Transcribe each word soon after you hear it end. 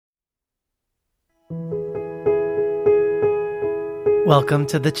Welcome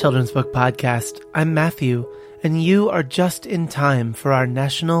to the Children's Book Podcast. I'm Matthew, and you are just in time for our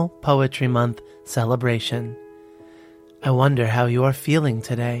National Poetry Month celebration. I wonder how you are feeling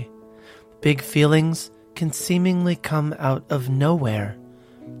today. Big feelings can seemingly come out of nowhere,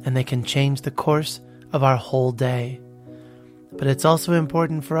 and they can change the course of our whole day. But it's also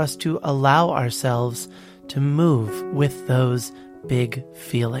important for us to allow ourselves to move with those big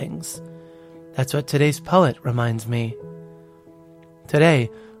feelings. That's what today's poet reminds me. Today,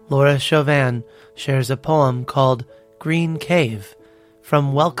 Laura Shovan shares a poem called Green Cave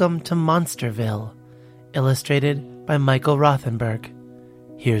from Welcome to Monsterville, illustrated by Michael Rothenberg.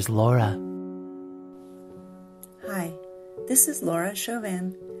 Here's Laura. Hi, this is Laura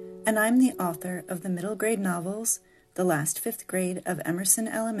Shovan, and I'm the author of the middle grade novels The Last Fifth Grade of Emerson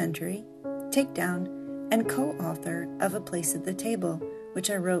Elementary, Takedown, and co-author of A Place at the Table, which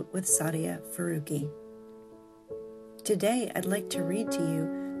I wrote with Sadia Faruqi. Today, I'd like to read to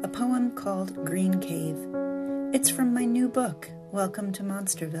you a poem called Green Cave. It's from my new book, Welcome to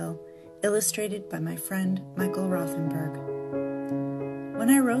Monsterville, illustrated by my friend Michael Rothenberg. When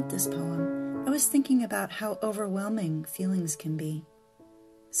I wrote this poem, I was thinking about how overwhelming feelings can be.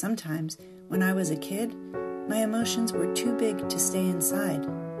 Sometimes, when I was a kid, my emotions were too big to stay inside.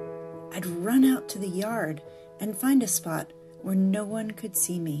 I'd run out to the yard and find a spot where no one could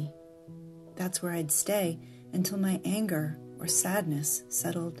see me. That's where I'd stay until my anger or sadness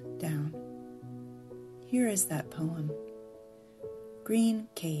settled down. Here is that poem. Green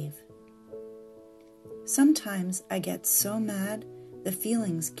Cave. Sometimes I get so mad the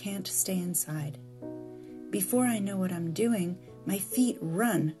feelings can't stay inside. Before I know what I'm doing, my feet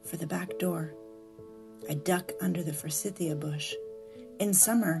run for the back door. I duck under the forsythia bush. In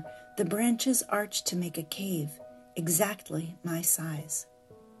summer, the branches arch to make a cave, exactly my size.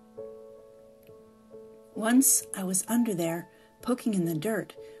 Once I was under there, poking in the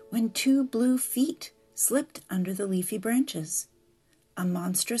dirt, when two blue feet slipped under the leafy branches. A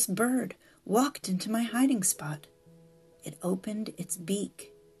monstrous bird walked into my hiding spot. It opened its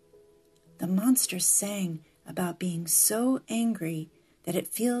beak. The monster sang about being so angry that it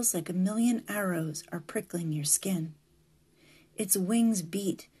feels like a million arrows are prickling your skin. Its wings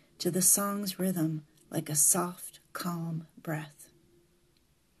beat to the song's rhythm like a soft, calm breath.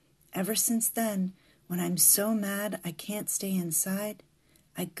 Ever since then, when I'm so mad I can't stay inside,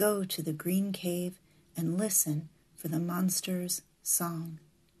 I go to the green cave and listen for the monster's song.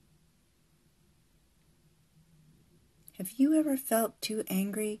 Have you ever felt too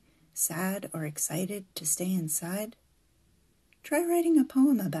angry, sad, or excited to stay inside? Try writing a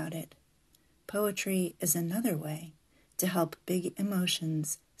poem about it. Poetry is another way to help big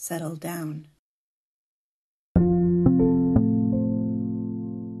emotions settle down.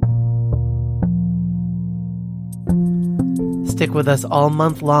 Stick with us all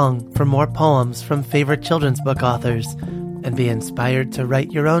month long for more poems from favorite children's book authors, and be inspired to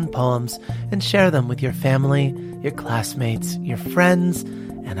write your own poems and share them with your family, your classmates, your friends,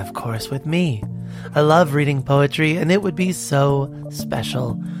 and of course with me. I love reading poetry, and it would be so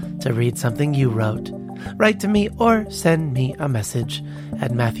special to read something you wrote. Write to me or send me a message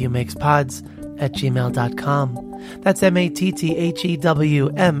at matthewmakespods@gmail.com. That's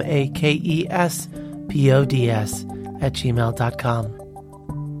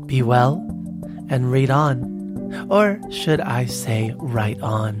matthewmakespods@gmail.com. Be well and read on. Or should I say write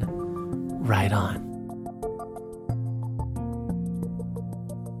on? Write on.